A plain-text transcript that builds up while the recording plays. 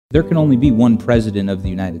There can only be one president of the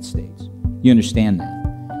United States. You understand that?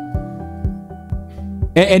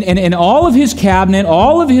 And all of his cabinet,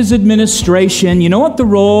 all of his administration, you know what the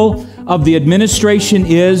role of the administration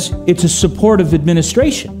is? It's a supportive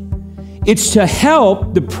administration. It's to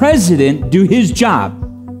help the president do his job.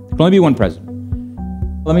 There can only be one president.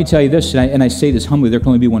 Let me tell you this, and I say this humbly, there can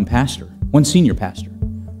only be one pastor, one senior pastor.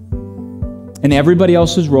 And everybody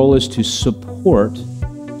else's role is to support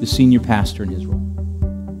the senior pastor in his role.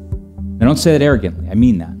 I don't say that arrogantly, I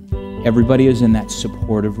mean that. Everybody is in that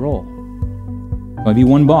supportive role. There can only be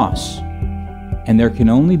one boss, and there can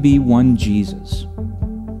only be one Jesus.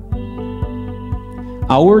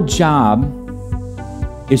 Our job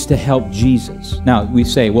is to help Jesus. Now, we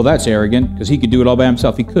say, well, that's arrogant, because he could do it all by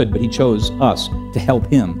himself. He could, but he chose us to help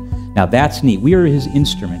him. Now, that's neat. We are his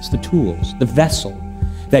instruments, the tools, the vessel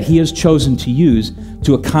that he has chosen to use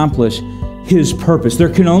to accomplish his purpose. There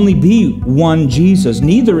can only be one Jesus.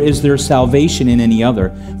 Neither is there salvation in any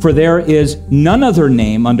other. For there is none other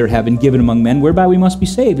name under heaven given among men whereby we must be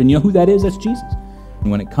saved. And you know who that is? That's Jesus. And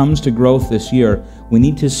when it comes to growth this year, we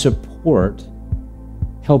need to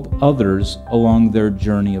help others along their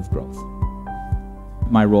journey of growth.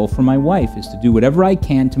 My role for my wife is to do whatever I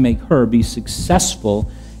can to make her be successful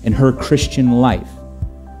in her Christian life.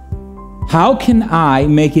 How can I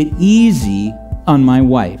make it easy on my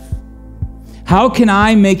wife? How can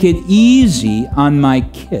I make it easy on my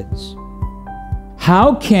kids?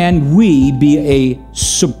 How can we be a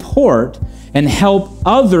support and help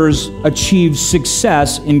others achieve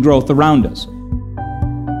success in growth around us?